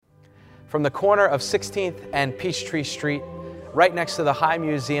from the corner of 16th and Peachtree Street, right next to the High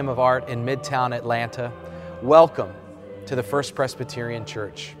Museum of Art in Midtown Atlanta. Welcome to the First Presbyterian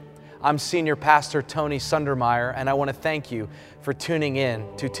Church. I'm Senior Pastor Tony Sundermeyer, and I want to thank you for tuning in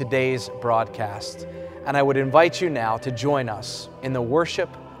to today's broadcast. And I would invite you now to join us in the worship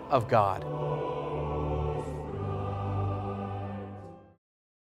of God.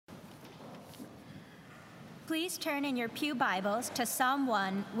 Please turn in your pew Bibles to Psalm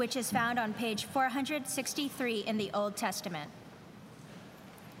 1, which is found on page 463 in the Old Testament.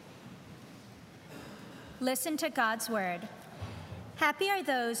 Listen to God's word. Happy are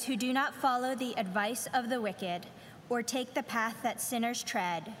those who do not follow the advice of the wicked, or take the path that sinners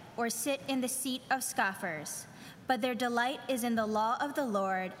tread, or sit in the seat of scoffers. But their delight is in the law of the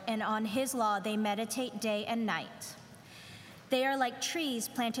Lord, and on his law they meditate day and night. They are like trees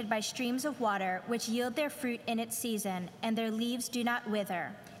planted by streams of water, which yield their fruit in its season, and their leaves do not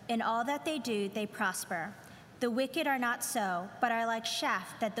wither. In all that they do, they prosper. The wicked are not so, but are like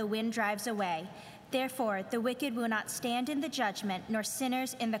chaff that the wind drives away. Therefore, the wicked will not stand in the judgment, nor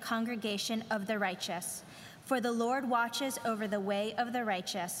sinners in the congregation of the righteous. For the Lord watches over the way of the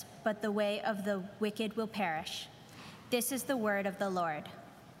righteous, but the way of the wicked will perish. This is the word of the Lord.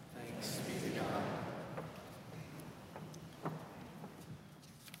 Thanks be to God.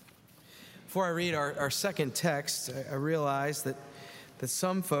 Before I read our second text, I realize that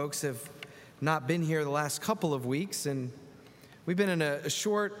some folks have not been here the last couple of weeks, and we've been in a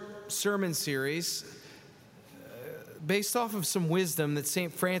short sermon series based off of some wisdom that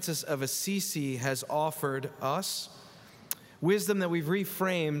St. Francis of Assisi has offered us, wisdom that we've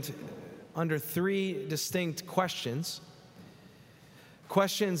reframed under three distinct questions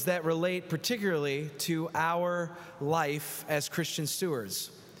that relate particularly to our life as Christian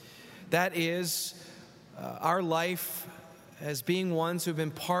stewards. That is, our life as being ones who've been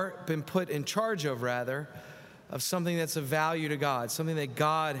put in charge of, of something that's of value to God, something that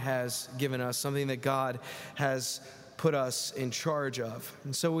God has given us, something that God has put us in charge of.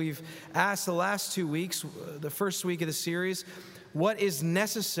 And so we've asked the last 2 weeks, the first week of the series, what is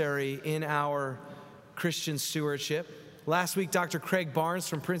necessary in our Christian stewardship? Last week, Dr. Craig Barnes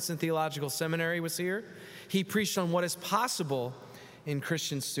from Princeton Theological Seminary was here. He preached on what is possible in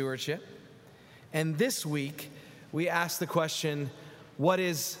Christian stewardship. And this week, we asked the question, what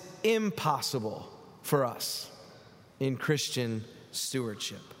is impossible for us in Christian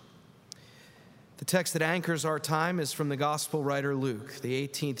stewardship? The text that anchors our time is from the gospel writer Luke, the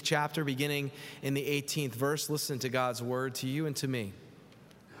 18th chapter, beginning in the 18th verse. Listen to God's word to you and to me.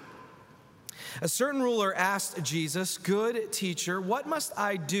 A certain ruler asked Jesus, "Good teacher, what must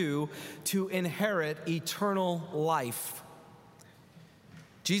I do to inherit eternal life?"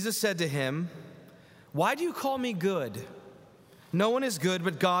 Jesus said to him, "Why do you call me good? No one is good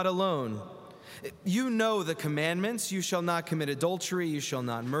but God alone. You know the commandments. You shall not commit adultery. You shall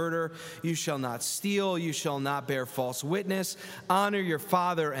not murder. You shall not steal. You shall not bear false witness. Honor your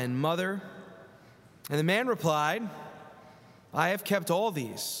father and mother." And the man replied, "I have kept all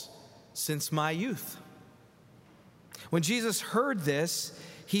these since my youth." When Jesus heard this,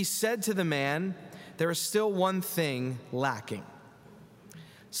 he said to the man, "There is still one thing lacking.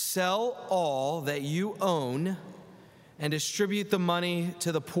 Sell all that you own and distribute the money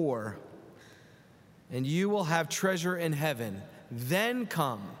to the poor, and you will have treasure in heaven. Then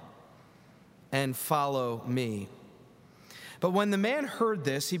come and follow me." But when the man heard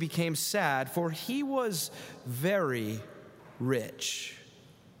this, he became sad, for he was very rich.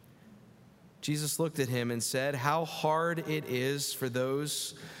 Jesus looked at him and said, "How hard it is for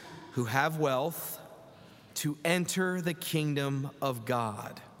those who have wealth to enter the kingdom of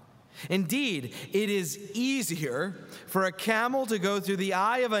God. Indeed, it is easier for a camel to go through the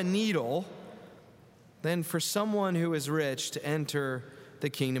eye of a needle than for someone who is rich to enter the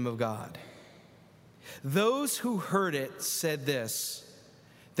kingdom of God." Those who heard it said this,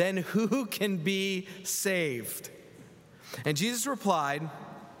 "Then who can be saved?" And Jesus replied,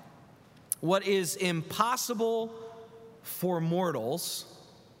 "What is impossible for mortals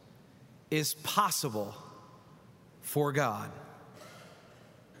is possible for God."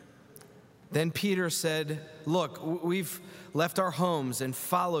 Then Peter said, "Look, we've left our homes and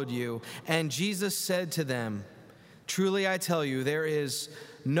followed you." And Jesus said to them, "Truly I tell you, there is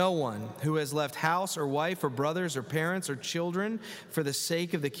no one who has left house or wife or brothers or parents or children for the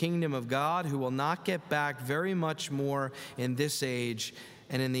sake of the kingdom of God who will not get back very much more in this age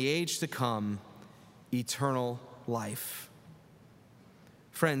and in the age to come, eternal life."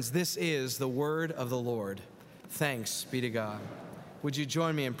 Friends, this is the word of the Lord. Thanks be to God. Would you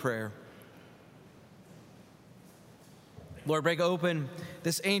join me in prayer? Lord, break open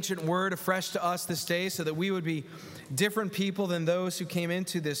this ancient word afresh to us this day so that we would be different people than those who came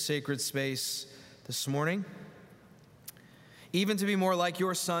into this sacred space this morning. Even to be more like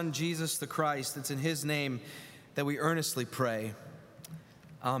your Son, Jesus the Christ. It's in his name that we earnestly pray.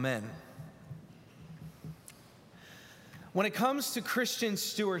 Amen. When it comes to Christian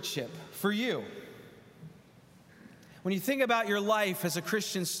stewardship, for you, when you think about your life as a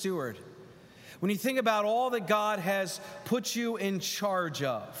Christian steward, when you think about all that God has put you in charge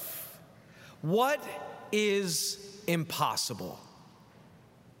of, what is impossible?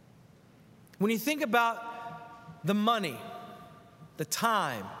 When you think about the money, the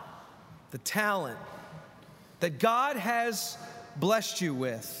time, the talent that God has blessed you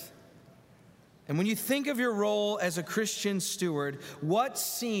with, and when you think of your role as a Christian steward, what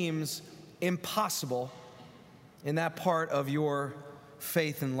seems impossible in that part of your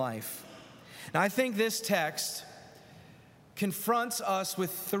faith and life? Now, I think this text confronts us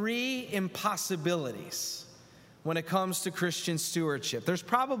with three impossibilities when it comes to Christian stewardship. There's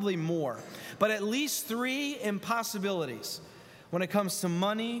probably more, but at least three impossibilities when it comes to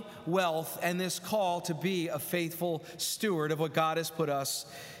money, wealth, and this call to be a faithful steward of what God has put us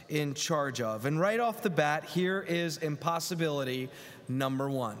in charge of. And right off the bat, here is impossibility number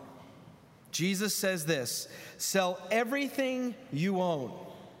one. Jesus says this: sell everything you own.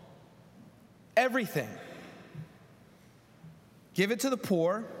 Everything. Give it to the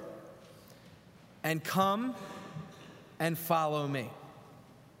poor and come and follow me.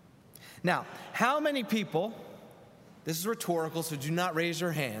 Now, how many people, this is rhetorical, so do not raise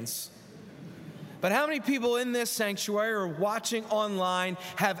your hands, but how many people in this sanctuary or watching online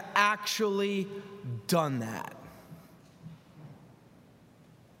have actually done that?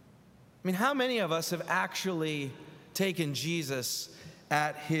 I mean, how many of us have actually taken Jesus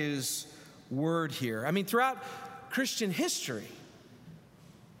at his word here? I mean, throughout Christian history,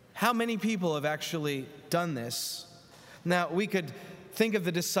 how many people have actually done this? Now, we could think of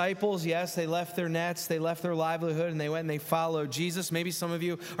the disciples. Yes, they left their nets, they left their livelihood, and they went and they followed Jesus. Maybe some of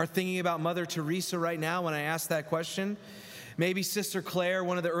you are thinking about Mother Teresa right now when I ask that question. Maybe Sister Claire,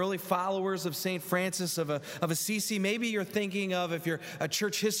 one of the early followers of St. Francis of Assisi. Maybe you're thinking of, if you're a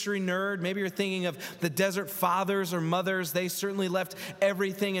church history nerd, maybe you're thinking of the desert fathers or mothers. They certainly left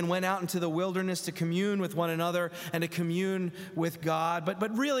everything and went out into the wilderness to commune with one another and to commune with God.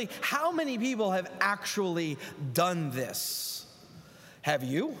 But really, how many people have actually done this? Have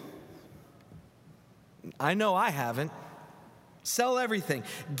you? I know I haven't. Sell everything.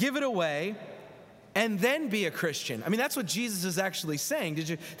 Give it away. And then be a Christian. I mean, that's what Jesus is actually saying.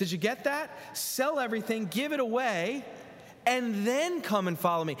 Did you get that? Sell everything, give it away, and then come and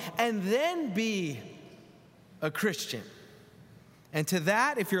follow me. And then be a Christian. And to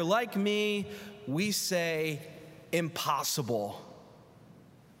that, if you're like me, we say impossible.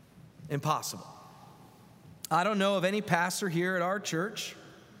 Impossible. I don't know of any pastor here at our church.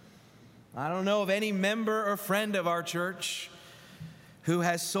 I don't know of any member or friend of our church who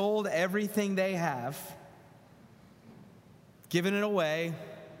has sold everything they have, given it away,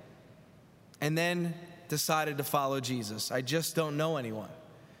 and then decided to follow Jesus. I just don't know anyone.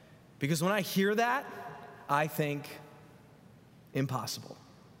 Because when I hear that, I think impossible.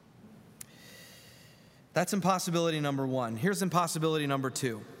 That's impossibility number one. Here's impossibility number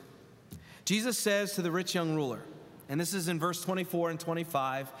two. Jesus says to the rich young ruler, and this is in verse 24 and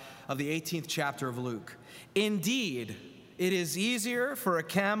 25 of the 18th chapter of Luke, "Indeed, it is easier for a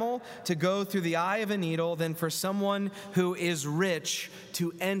camel to go through the eye of a needle than for someone who is rich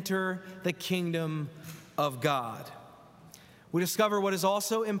to enter the kingdom of God." We discover what is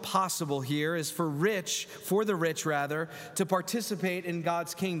also impossible here is for the rich, to participate in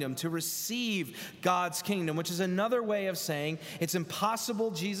God's kingdom, to receive God's kingdom, which is another way of saying it's impossible,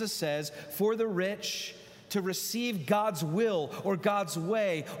 Jesus says, for the rich to receive God's will or God's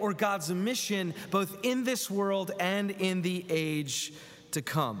way or God's mission, both in this world and in the age to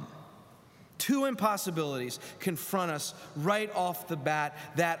come. Two impossibilities confront us right off the bat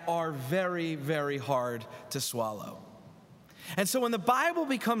that are very, very hard to swallow. And so when the Bible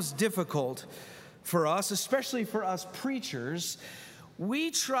becomes difficult for us, especially for us preachers, we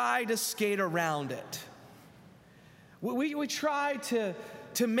try to skate around it. We try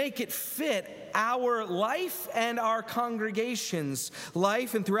to make it fit our life and our congregation's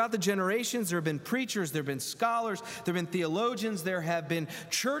life. And throughout the generations, there have been preachers, there have been scholars, there have been theologians, there have been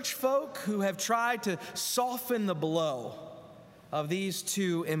church folk who have tried to soften the blow of these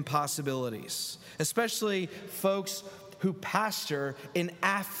two impossibilities, especially folks who pastor in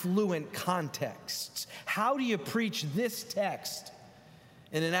affluent contexts. How do you preach this text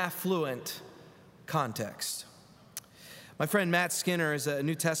in an affluent context? My friend Matt Skinner is a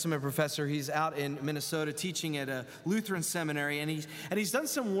New Testament professor. He's out in Minnesota teaching at a Lutheran seminary, and he's done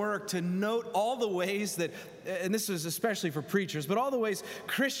some work to note all the ways that, and this is especially for preachers, but all the ways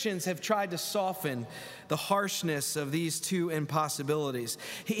Christians have tried to soften the harshness of these two impossibilities.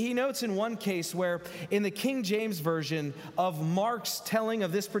 He notes in one case where in the King James Version of Mark's telling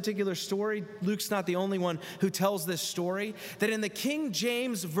of this particular story, Luke's not the only one who tells this story, that in the King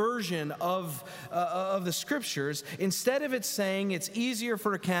James Version of the Scriptures, instead of it saying it's easier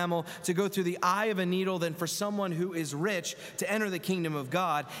for a camel to go through the eye of a needle than for someone who is rich to enter the kingdom of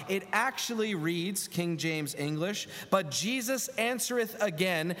God, it actually reads, King James English, "But Jesus answereth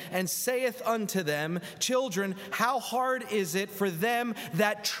again and saith unto them, Children, how hard is it for them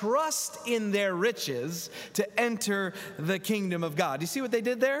that trust in their riches to enter the kingdom of God?" Do you see what they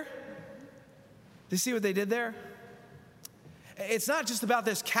did there? Do you see what they did there? It's not just about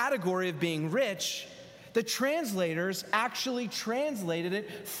this category of being rich. The translators actually translated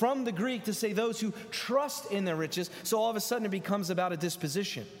it from the Greek to say those who trust in their riches. So all of a sudden it becomes about a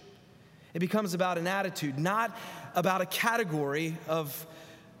disposition. It becomes about an attitude, not about a category of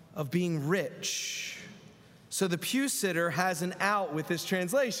being rich. So the pew sitter has an out with this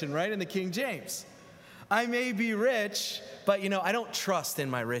translation, right, in the King James. I may be rich, but I don't trust in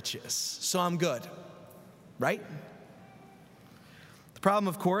my riches, so I'm good, right? The problem,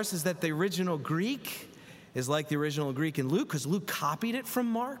 of course, is that the original Greek is like the original Greek in Luke, because Luke copied it from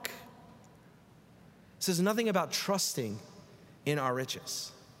Mark. It says nothing about trusting in our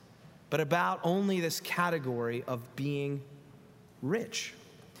riches, but about only this category of being rich.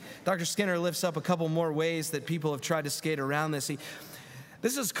 Dr. Skinner lifts up a couple more ways that people have tried to skate around this.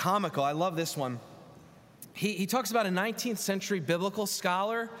 This is comical. I love this one. He talks about a 19th century biblical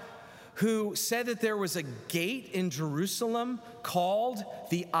scholar who said that there was a gate in Jerusalem called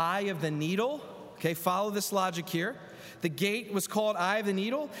the Eye of the Needle. Okay, follow this logic here. The gate was called Eye of the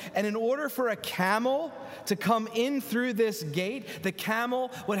Needle, and in order for a camel to come in through this gate, the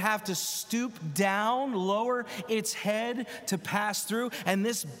camel would have to stoop down, lower its head to pass through. And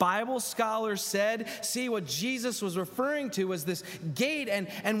this Bible scholar said, see, what Jesus was referring to was this gate,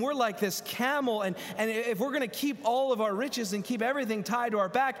 and we're like this camel, and if we're going to keep all of our riches and keep everything tied to our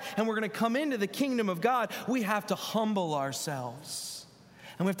back, and we're going to come into the kingdom of God, we have to humble ourselves.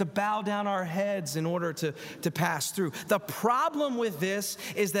 And we have to bow down our heads in order to pass through. The problem with this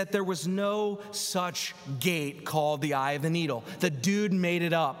is that there was no such gate called the Eye of the Needle. The dude made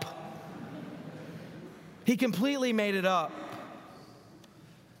it up. He completely made it up.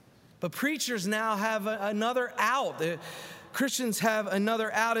 But preachers now have another out. Christians have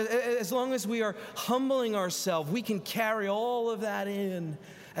another out. As long as we are humbling ourselves, we can carry all of that in.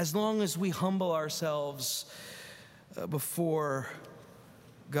 As long as we humble ourselves before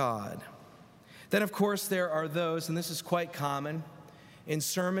God. Then, of course, there are those, and this is quite common, in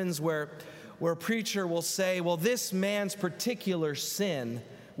sermons where a preacher will say, well, this man's particular sin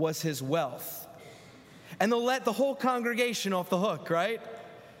was his wealth. And they'll let the whole congregation off the hook, right?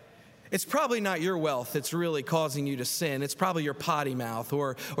 It's probably not your wealth that's really causing you to sin. It's probably your potty mouth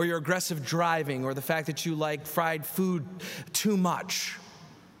or your aggressive driving or the fact that you like fried food too much.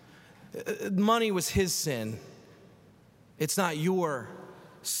 Money was his sin. It's not your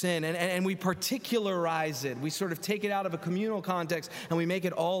sin, and we particularize it. We sort of take it out of a communal context and we make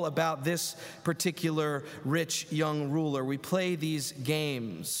it all about this particular rich young ruler. We play these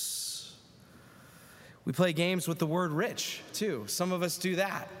games. We play games with the word rich too. Some of us do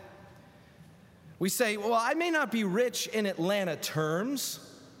that. We say, well, I may not be rich in Atlanta terms,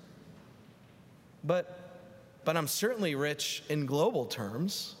 but I'm certainly rich in global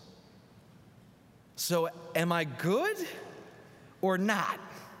terms. So am I good or not?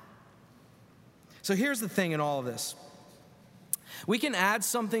 So here's the thing in all of this. We can add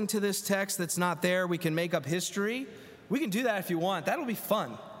something to this text that's not there. We can make up history. We can do that if you want. That'll be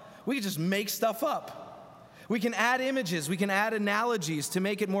fun. We can just make stuff up. We can add images. We can add analogies to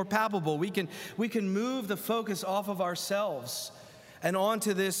make it more palpable. We can move the focus off of ourselves and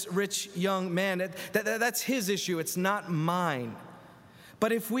onto this rich young man. That's his issue. It's not mine.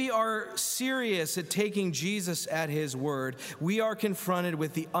 But if we are serious at taking Jesus at his word, we are confronted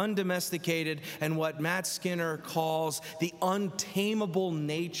with the undomesticated and what Matt Skinner calls the untamable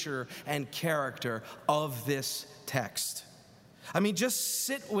nature and character of this text. I mean, just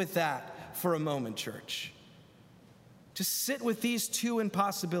sit with that for a moment, church. Just sit with these two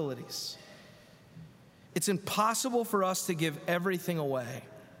impossibilities. It's impossible for us to give everything away.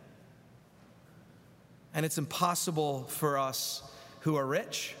 And it's impossible for us who are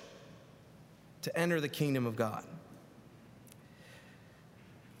rich to enter the kingdom of God.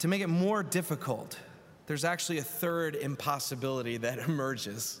 To make it more difficult, there's actually a third impossibility that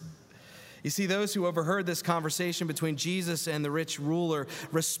emerges. You see, those who overheard this conversation between Jesus and the rich ruler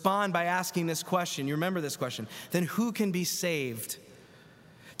respond by asking this question. You remember this question. Then who can be saved?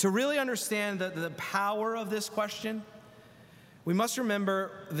 To really understand the power of this question, we must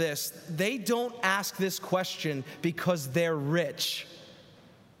remember this. They don't ask this question because they're rich,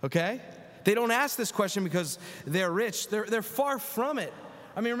 okay? They don't ask this question because they're rich. They're far from it.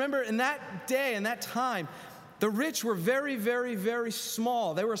 I mean, remember, in that day, in that time, the rich were very, very, very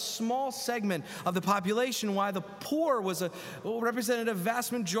small. They were a small segment of the population, while the poor represented a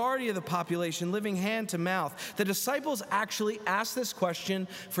vast majority of the population, living hand to mouth. The disciples actually asked this question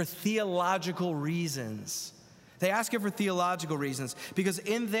for theological reasons. They ask it for theological reasons because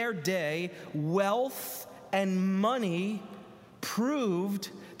in their day, wealth and money proved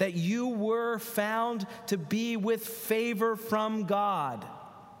that you were found to be with favor from God.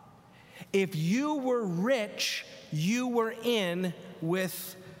 If you were rich, you were in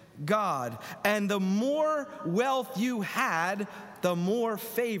with God. And the more wealth you had, the more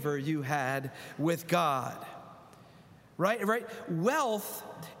favor you had with God. Right? Wealth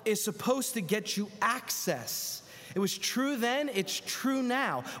is supposed to get you access. It was true then, it's true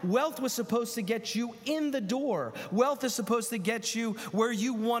now. Wealth was supposed to get you in the door. Wealth is supposed to get you where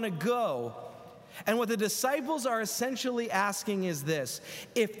you want to go. And what the disciples are essentially asking is this: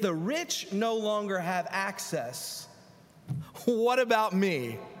 if the rich no longer have access, what about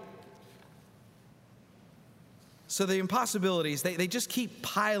me? So the impossibilities, they just keep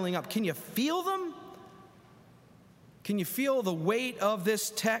piling up. Can you feel them? Can you feel the weight of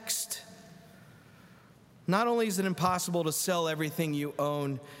this text? Not only is it impossible to sell everything you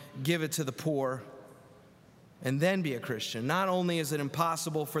own, give it to the poor, and then be a Christian. Not only is it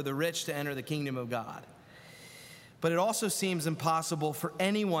impossible for the rich to enter the kingdom of God, but it also seems impossible for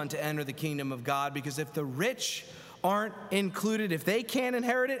anyone to enter the kingdom of God, because if the rich aren't included, if they can't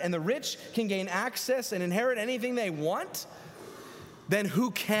inherit it, and the rich can gain access and inherit anything they want, then who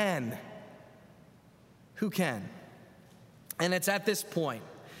can? Who can? And it's at this point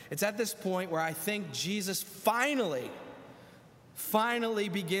where I think Jesus finally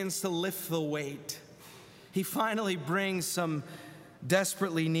begins to lift the weight. He finally brings some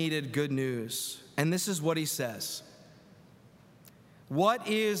desperately needed good news. And this is what he says: what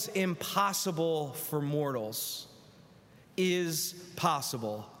is impossible for mortals is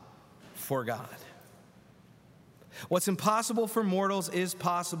possible for God. What's impossible for mortals is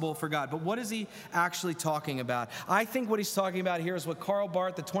possible for God. But what is he actually talking about? I think what he's talking about here is what Karl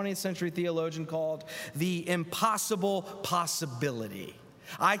Barth, the 20th century theologian, called the impossible possibility.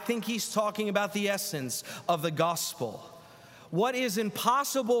 I think he's talking about the essence of the gospel. What is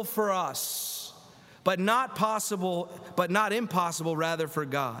impossible for us, but not impossible rather for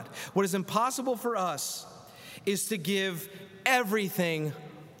God. What is impossible for us is to give everything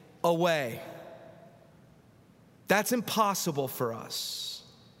away. That's impossible for us,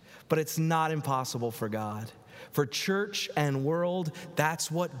 but it's not impossible for God. For church and world, that's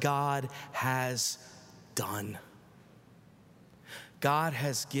what God has done. God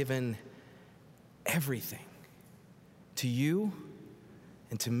has given everything to you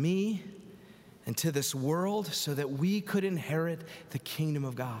and to me and to this world so that we could inherit the kingdom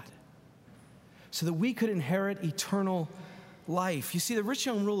of God, so that we could inherit eternal life. You see, the rich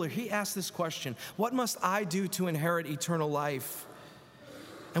young ruler, he asked this question: what must I do to inherit eternal life?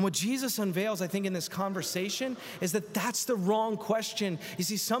 And what Jesus unveils, I think, in this conversation is that that's the wrong question. You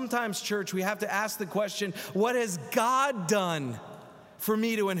see, sometimes, church, we have to ask the question, what has God done for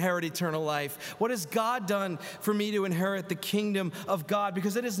me to inherit eternal life? What has God done for me to inherit the kingdom of God?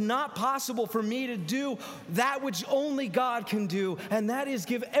 Because it is not possible for me to do that which only God can do, and that is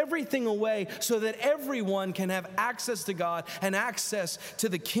give everything away so that everyone can have access to God and access to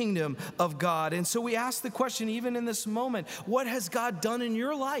the kingdom of God. And so we ask the question, even in this moment, what has God done in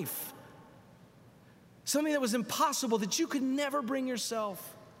your life? Something that was impossible, that you could never bring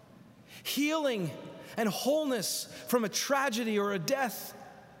yourself. Healing and wholeness from a tragedy or a death.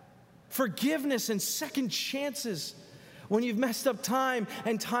 Forgiveness and second chances when you've messed up time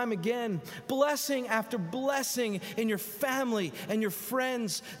and time again. Blessing after blessing in your family and your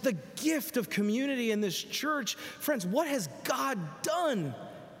friends. The gift of community in this church. Friends, what has God done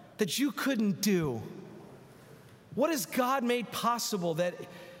that you couldn't do? What has God made possible that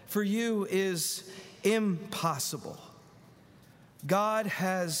for you is impossible? God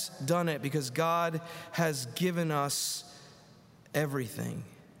has done it because God has given us everything.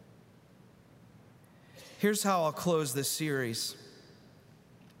 Here's how I'll close this series.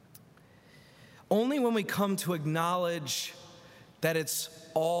 Only when we come to acknowledge that it's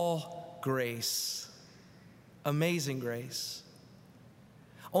all grace, Amazing grace.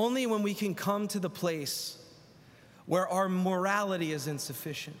 Only when we can come to the place where our morality is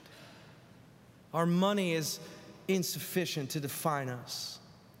insufficient, our money is insufficient to define us,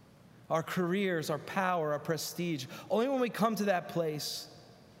 our careers, our power, our prestige, only when we come to that place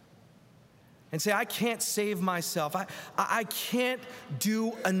and say, I can't save myself, I can't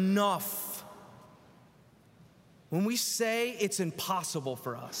do enough. When we say it's impossible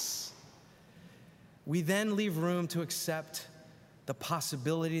for us, we then leave room to accept the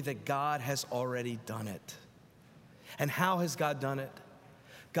possibility that God has already done it. And how has God done it?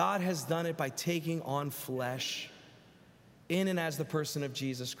 God has done it by taking on flesh in and as the person of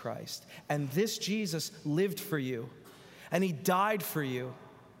Jesus Christ. And this Jesus lived for you, and he died for you,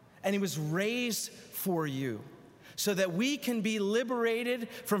 and he was raised for you, so that we can be liberated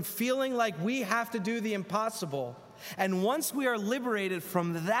from feeling like we have to do the impossible. And once we are liberated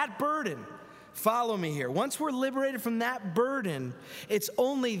from that burden, follow me here. Once we're liberated from that burden, it's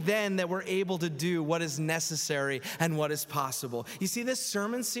only then that we're able to do what is necessary and what is possible. You see, this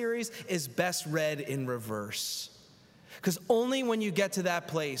sermon series is best read in reverse. Because only when you get to that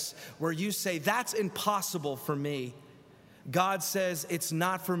place where you say, that's impossible for me, God says it's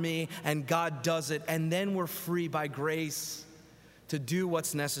not for me, and God does it. And then we're free by grace to do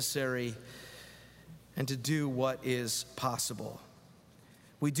what's necessary and to do what is possible.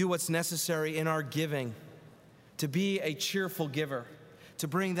 We do what's necessary in our giving, to be a cheerful giver, to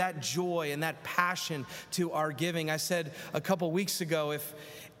bring that joy and that passion to our giving. I said a couple weeks ago,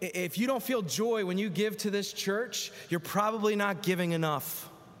 if you don't feel joy when you give to this church, you're probably not giving enough.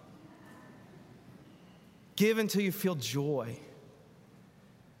 Give until you feel joy,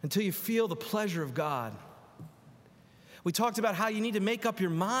 until you feel the pleasure of God. We talked about how you need to make up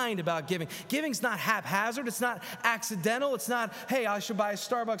your mind about giving. Giving's not haphazard. It's not accidental. It's not, hey, I should buy a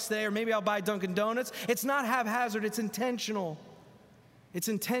Starbucks today, or maybe I'll buy Dunkin' Donuts. It's not haphazard. It's intentional. It's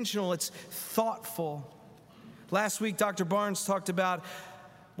intentional. It's thoughtful. Last week, Dr. Barnes talked about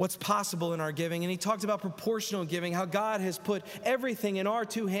what's possible in our giving, and he talked about proportional giving, how God has put everything in our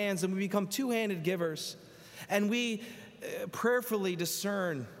two hands, and we become two-handed givers. And we prayerfully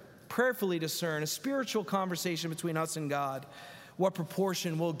discern a spiritual conversation between us and God, what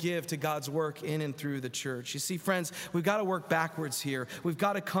proportion we'll give to God's work in and through the church. You see, friends, we've got to work backwards here. We've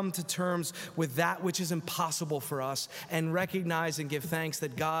got to come to terms with that which is impossible for us and recognize and give thanks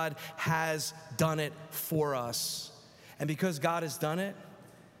that God has done it for us. And because God has done it,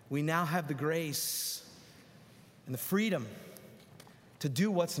 we now have the grace and the freedom to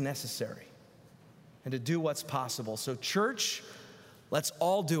do what's necessary and to do what's possible. So church, let's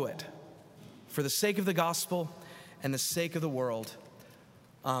all do it for the sake of the gospel and the sake of the world.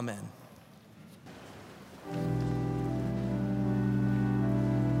 Amen.